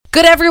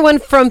Good everyone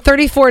from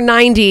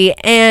 3490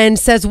 and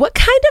says, what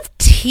kind of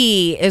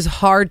tea is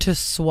hard to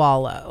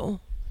swallow?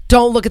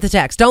 Don't look at the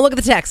text. Don't look at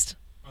the text.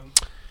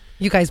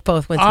 You guys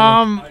both went to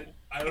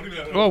I don't even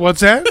have it. What's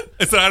that?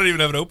 I said I don't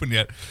even have it open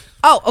yet.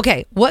 Oh,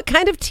 okay. What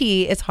kind of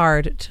tea is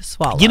hard to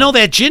swallow? You know,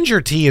 that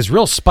ginger tea is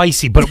real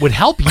spicy, but it would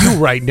help you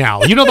right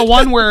now. You know the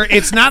one where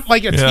it's not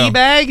like a tea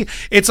bag?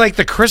 It's like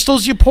the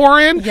crystals you pour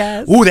in?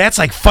 Yes. Ooh, that's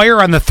like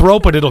fire on the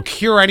throat, but it'll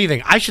cure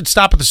anything. I should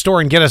stop at the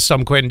store and get us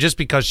some, Quentin, just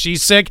because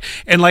she's sick.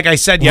 And like I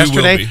said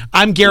yesterday,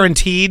 I'm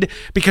guaranteed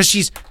because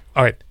she's...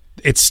 All right,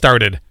 it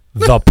started.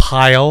 The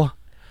pile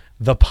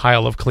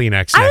of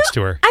Kleenex next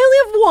to her. I only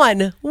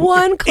have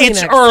one Kleenex.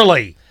 It's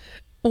early.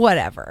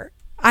 Whatever.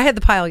 I had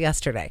the pile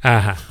yesterday.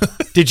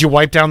 Did you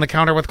wipe down the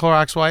counter with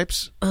Clorox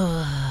wipes?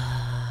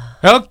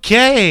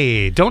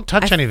 Okay. Don't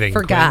touch anything.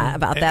 Forgot Quinn.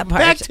 about that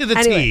part. Back to the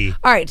tea.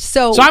 All right.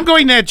 So I'm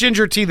going that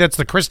ginger tea that's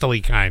the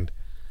crystal-y kind.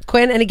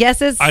 Quinn, any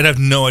guesses? I'd have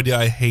no idea.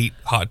 I hate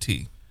hot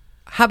tea.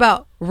 How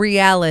about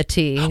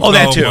reality? Oh,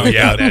 that too.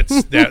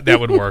 Yeah, that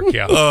would work.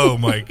 Yeah. Oh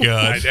my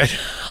gosh.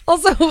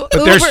 Also, but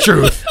there's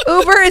truth.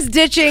 Uber is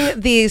ditching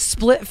the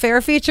split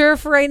fare feature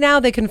for right now.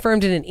 They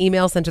confirmed in an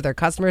email sent to their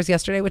customers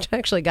yesterday, which I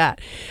actually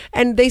got.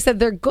 And they said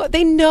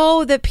they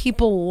know that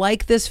people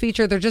like this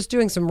feature. They're just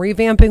doing some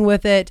revamping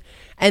with it.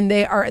 And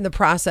they are in the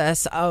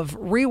process of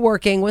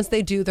reworking. Once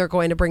they do, they're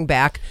going to bring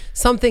back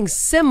something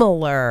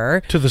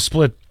similar to the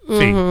split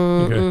fee.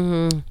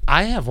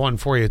 I have one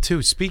for you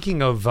too.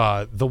 Speaking of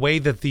the way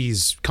that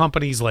these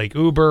companies like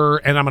Uber,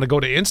 and I'm going to go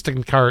to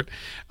Instacart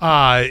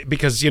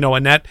because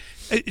Annette,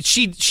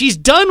 she's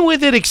done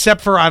with it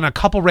except for on a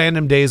couple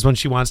random days when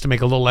she wants to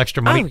make a little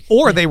extra money,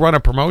 or they run a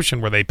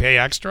promotion where they pay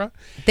extra.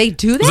 They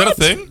do that? Is that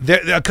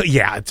a thing?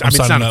 Yeah, it's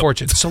not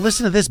unfortunate. So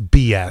listen to this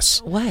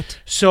BS. What?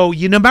 So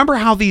you remember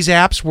how these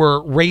apps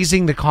were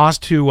raising the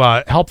cost to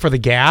help for the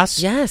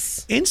gas?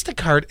 Yes.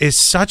 Instacart is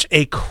such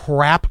a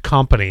crap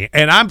company,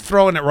 and I'm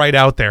throwing it right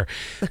out there.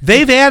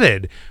 They've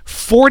added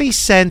 40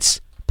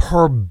 cents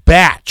per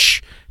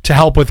batch to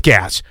help with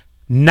gas,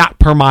 not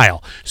per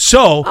mile.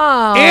 So,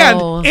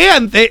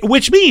 and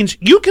which means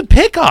you could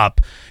pick up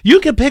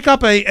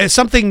a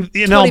something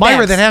in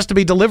Elmira that has to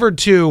be delivered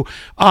to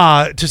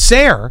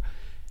Sayre.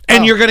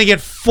 And you're going to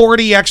get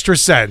 40 extra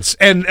cents.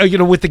 And,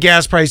 with the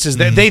gas prices,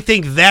 they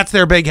think that's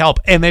their big help.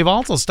 And they've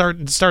also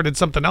started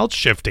something else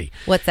shifty.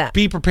 What's that?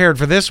 Be prepared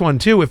for this one,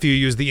 too, if you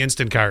use the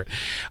Instant Cart.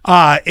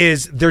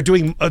 Is they're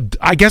doing,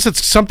 I guess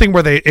it's something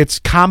where it's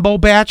combo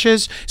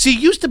batches. See,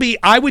 it used to be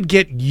I would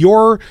get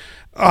your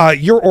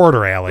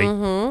order,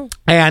 Allie,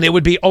 and it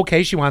would be,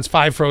 okay, she wants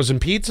 5 frozen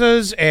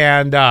pizzas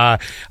and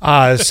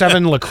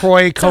 7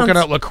 LaCroix,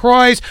 coconut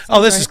LaCroix.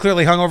 Oh, this is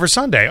clearly hungover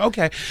Sunday.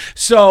 Okay.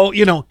 So,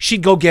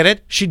 she'd go get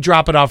it. She'd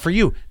drop it off for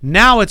you.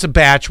 Now it's a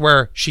batch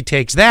where she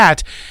takes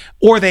that,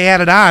 or they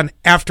add it on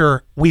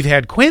after we've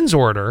had Quinn's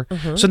order.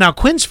 So now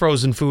Quinn's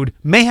frozen food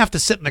may have to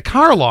sit in the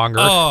car longer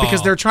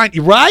because they're trying,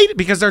 right?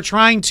 Because they're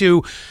trying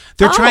to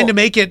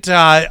make it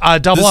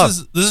double up.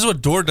 This is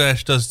what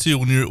DoorDash does too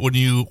when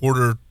you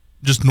order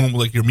just normal,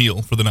 like your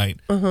meal for the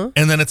night. And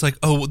then it's like,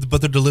 oh,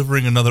 but they're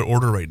delivering another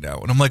order right now.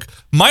 And I'm like,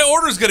 my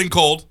order's getting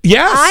cold.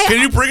 Yes.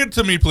 Can you bring it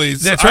to me,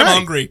 please? That's I'm right.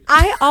 hungry.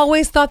 I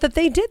always thought that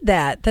they did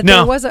that. That No.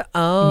 there was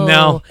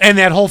No. And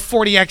that whole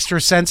 40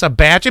 extra cents a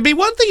batch. It'd be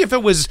one thing if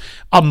it was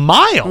a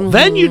mile.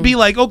 Then you'd be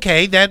like,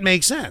 okay, that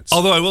makes sense.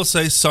 Although I will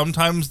say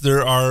sometimes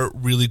there are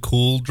really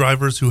cool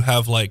drivers who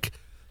have like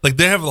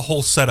they have the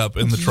whole setup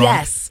in the trunk.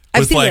 Yes.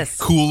 I've with seen like this.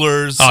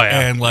 coolers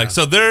and like,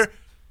 so they're,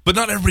 but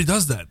not everybody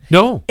does that.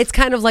 No. It's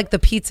kind of like the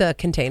pizza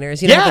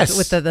containers, Yes.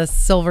 with the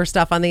silver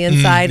stuff on the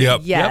inside.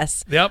 yep.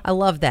 Yes. Yep. I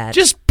love that.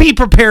 Just be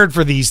prepared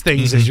for these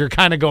things as you're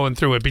kind of going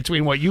through it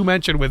between what you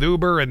mentioned with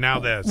Uber and now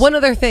this. One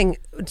other thing.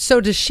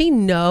 So does she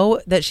know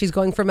that she's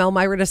going from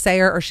Elmira to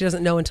Sayre, or she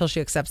doesn't know until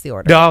she accepts the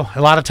order? No,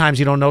 a lot of times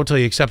you don't know till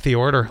you accept the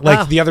order.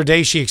 Like the other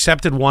day, she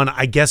accepted one.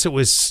 I guess it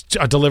was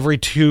a delivery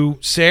to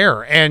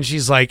Sayre, and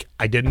she's like,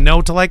 I didn't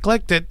know till I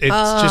clicked it.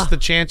 It's just the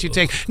chance you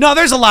take. No,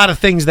 there's a lot of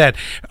things that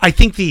I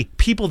think the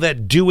people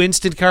that do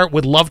Instacart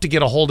would love to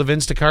get a hold of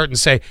Instacart and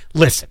say,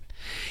 listen,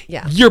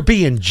 you're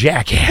being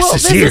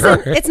jackasses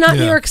here. It's not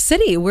New York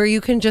City where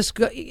you can just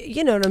go,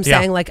 you know what I'm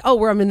saying? Like,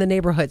 I'm in the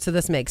neighborhood, so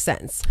this makes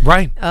sense.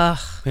 Right. Ugh.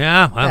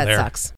 Yeah, well, that sucks.